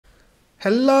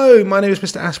Hello, my name is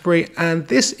Mr. Asprey and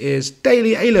this is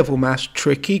Daily A-Level Maths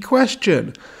Tricky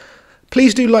Question.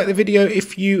 Please do like the video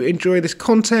if you enjoy this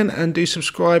content and do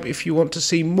subscribe if you want to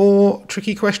see more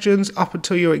tricky questions up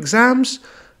until your exams.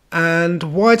 And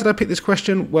why did I pick this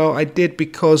question? Well, I did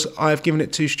because I've given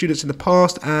it to students in the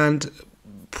past and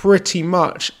pretty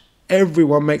much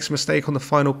everyone makes a mistake on the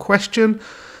final question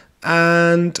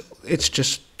and it's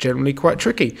just generally quite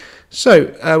tricky.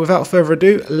 So without further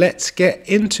ado, let's get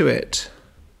into it.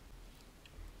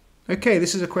 Okay,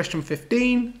 this is a question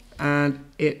 15 and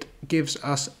it gives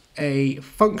us a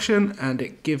function and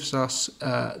it gives us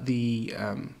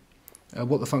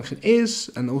what the function is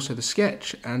and also the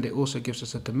sketch, and it also gives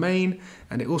us a domain,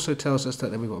 and it also tells us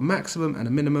that we've got a maximum and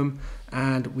a minimum,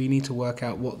 and we need to work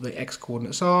out what the x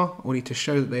coordinates are. We need to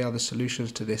show that they are the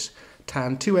solutions to this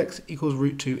tan 2x equals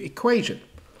root 2 equation.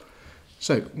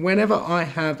 So whenever I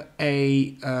have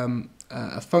a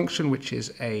function which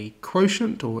is a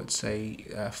quotient, or it's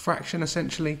a fraction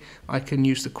essentially, I can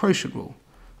use the quotient rule.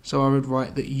 So I would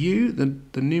write that u,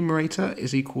 the numerator,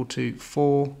 is equal to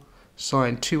 4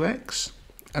 sine 2x,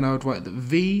 and I would write that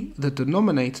v, the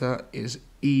denominator, is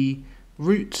e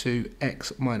root 2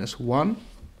 x minus 1.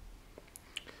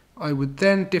 I would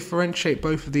then differentiate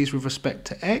both of these with respect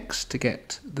to x to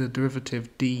get the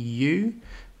derivative du,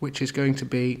 which is going to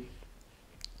be,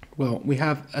 well, we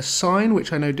have a sine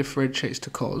which I know differentiates to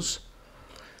cos,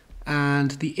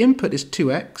 and the input is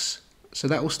 2x, so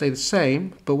that will stay the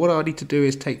same, but what I need to do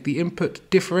is take the input,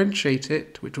 differentiate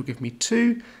it, which will give me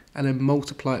 2, and then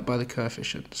multiply it by the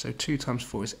coefficient. So 2 times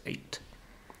 4 is 8.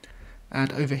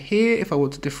 And over here, if I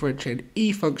want to differentiate an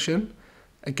e function,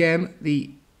 again,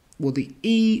 the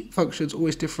e functions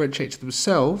always differentiate to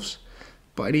themselves,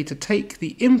 but I need to take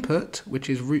the input, which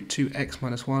is root 2 x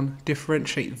minus 1,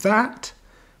 differentiate that,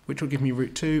 which will give me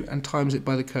root 2, and times it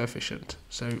by the coefficient.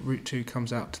 So root 2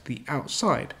 comes out to the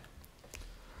outside.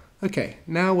 Okay,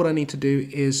 now what I need to do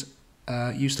is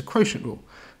use the quotient rule.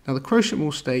 Now the quotient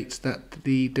rule states that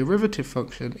the derivative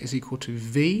function is equal to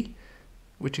v,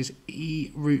 which is e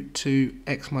root 2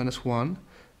 x minus 1,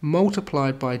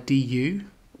 multiplied by du,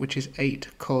 which is 8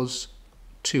 cos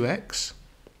 2x,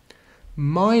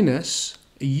 minus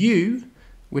u,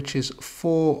 which is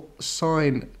 4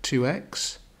 sine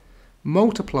 2x,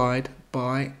 multiplied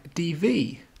by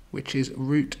dv, which is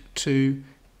root 2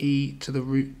 e to the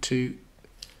root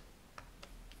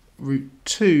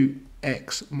 2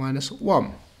 x minus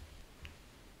 1.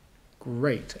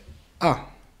 Great.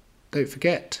 Don't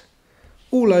forget,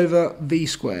 all over v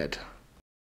squared.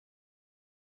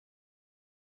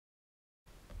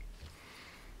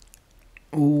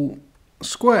 All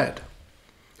squared.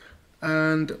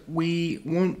 And we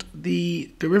want the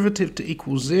derivative to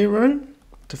equal 0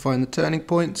 to find the turning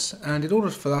points, and in order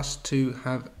for us to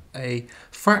have a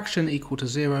fraction equal to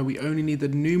 0, we only need the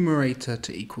numerator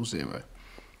to equal 0.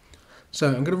 So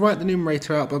I'm going to write the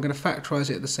numerator out, but I'm going to factorise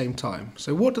it at the same time.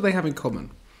 So what do they have in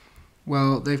common?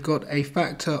 Well, they've got a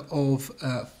factor of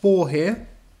 4 here,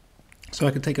 so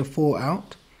I can take a 4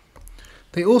 out.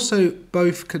 They also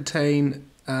both contain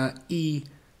e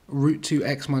root 2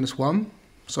 x minus 1,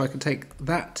 so I can take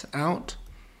that out.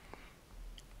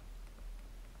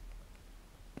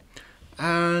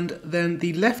 And then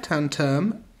the left-hand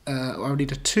term, I would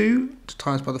need a 2 to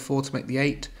times by the 4 to make the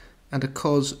 8, and a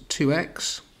cos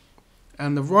 2x.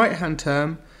 And the right-hand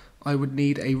term, I would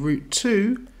need a root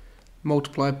 2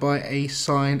 multiplied by a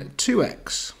sine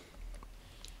 2x.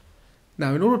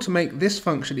 Now, in order to make this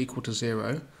function equal to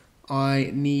 0,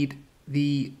 I need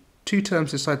the two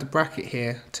terms inside the bracket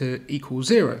here to equal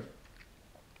 0,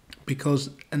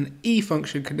 because an e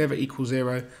function can never equal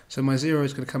 0, so my 0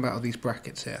 is going to come out of these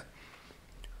brackets here.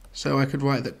 So I could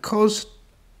write that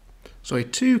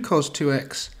 2 cos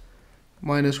 2x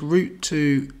minus root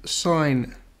 2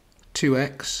 sine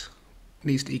 2x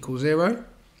needs to equal 0,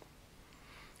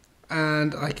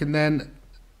 and I can then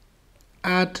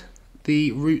add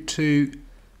the root 2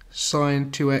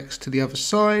 sine 2x to the other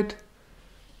side,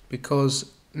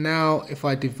 because now if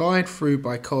I divide through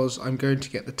by cos, I'm going to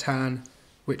get the tan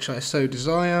which I so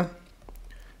desire.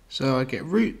 So I get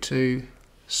root 2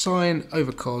 sine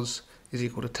over cos is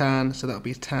equal to tan, so that will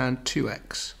be tan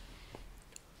 2x.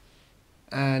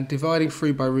 And dividing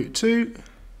through by root 2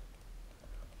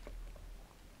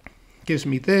 gives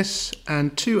me this,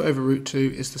 and 2 over root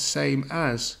 2 is the same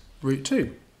as root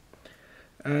 2.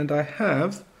 And I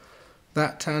have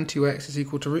that tan 2x is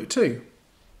equal to root 2.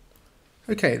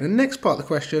 Okay, the next part of the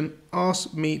question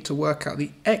asks me to work out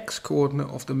the x coordinate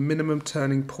of the minimum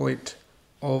turning point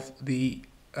of these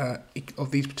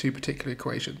two particular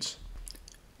equations.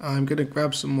 I'm going to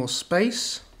grab some more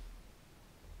space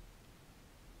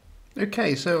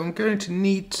Okay, so I'm going to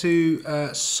need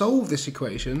to solve this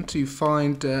equation to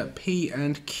find P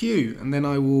and Q, and then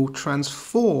I will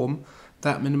transform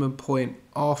that minimum point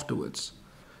afterwards.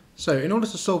 So in order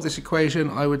to solve this equation,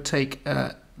 I would take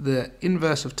the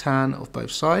inverse of tan of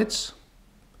both sides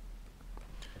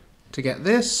to get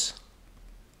this,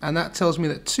 and that tells me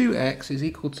that 2x is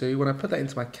equal to, when I put that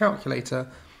into my calculator,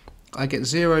 I get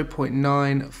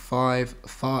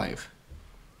 0.955.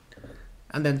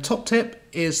 And then top tip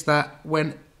is that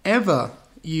whenever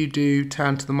you do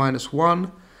tan to the -1,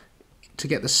 to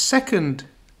get the second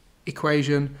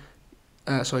equation,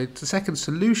 the second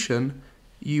solution,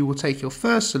 you will take your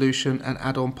first solution and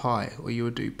add on pi, or you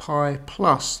would do pi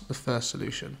plus the first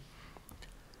solution.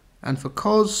 And for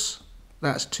cos,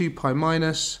 that's 2 pi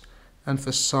minus, and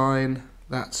for sine,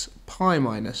 that's pi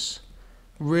minus.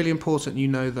 Really important you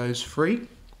know those three.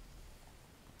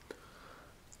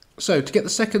 So to get the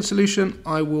second solution,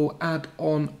 I will add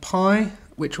on pi,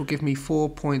 which will give me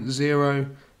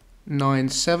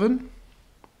 4.097.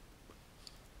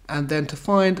 And then to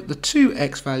find the two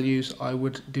x values, I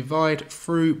would divide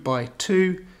through by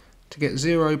 2 to get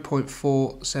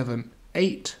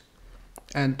 0.478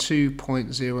 and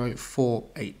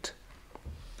 2.048.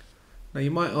 Now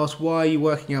you might ask, why are you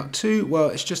working out 2? Well,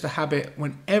 it's just a habit.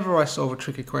 Whenever I solve a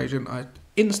trig equation, I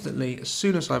instantly, as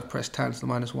soon as I've pressed tan to the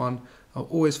 -1, I'll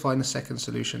always find the second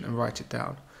solution and write it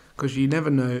down, because you never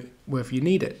know whether you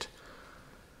need it.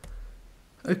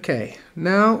 Okay,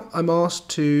 now I'm asked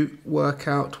to work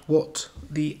out what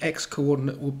the x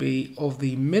coordinate will be of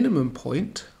the minimum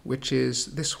point, which is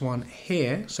this one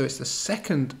here. So it's the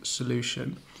second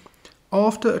solution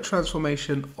after a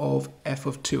transformation of f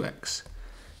of 2x.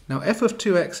 Now f of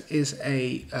 2x is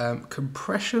a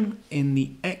compression in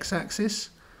the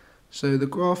x-axis. So the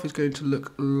graph is going to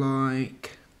look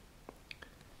like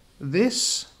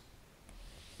this.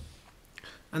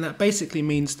 And that basically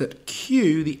means that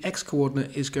q, the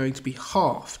x-coordinate, is going to be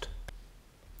halved.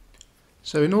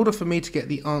 So in order for me to get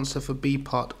the answer for b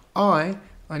part I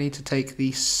need to take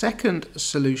the second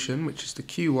solution, which is the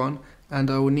q one,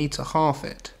 and I will need to half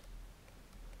it.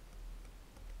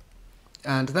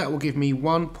 And that will give me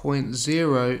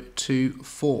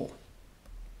 1.024.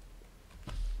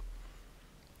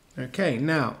 Okay,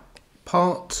 now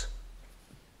part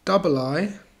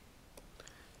I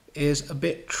is a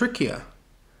bit trickier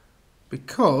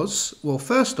because, well,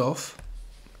 first off,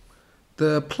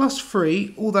 the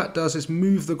 +3, all that does is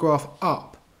move the graph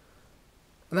up,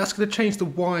 and that's going to change the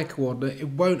y coordinate. It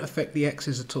won't affect the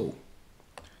x's at all.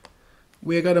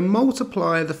 We're going to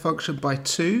multiply the function by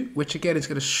 2, which again is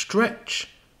going to stretch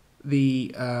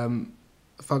the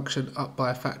function up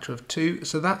by a factor of 2.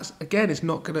 So that's, again, is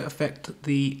not going to affect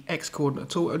the x coordinate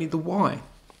at all, only the y.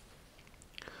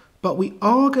 But we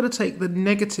are going to take the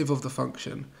negative of the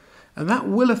function, and that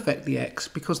will affect the x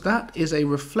because that is a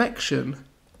reflection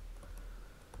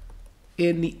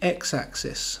in the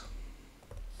x-axis.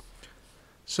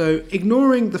 So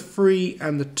ignoring the 3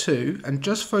 and the 2 and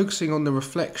just focusing on the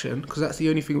reflection, because that's the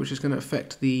only thing which is going to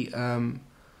affect the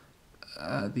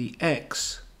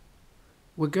x,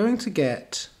 we're going to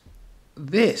get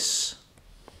this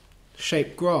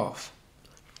shaped graph.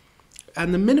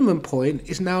 And the minimum point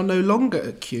is now no longer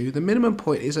at q. The minimum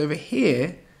point is over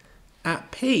here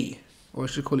at p, or I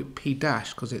should call it p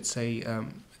dash because it's a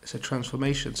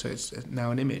transformation, so it's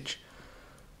now an image.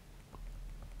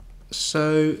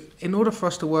 So in order for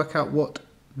us to work out what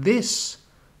this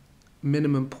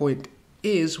minimum point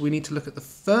is, we need to look at the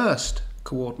first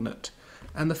coordinate.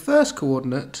 And the first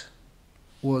coordinate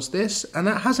was this, and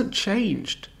that hasn't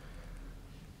changed.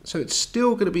 So it's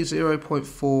still going to be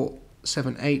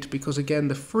 0.478 because, again,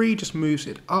 the 3 just moves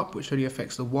it up, which only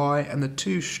affects the y, and the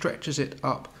 2 stretches it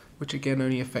up, which again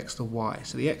only affects the y.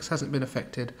 So the x hasn't been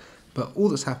affected, but all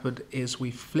that's happened is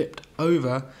we flipped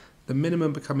over the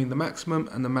minimum becoming the maximum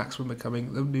and the maximum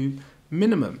becoming the new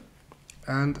minimum.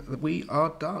 And we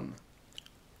are done.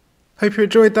 Hope you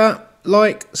enjoyed that.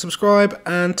 Like, subscribe,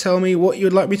 and tell me what you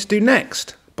would like me to do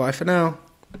next. Bye for now.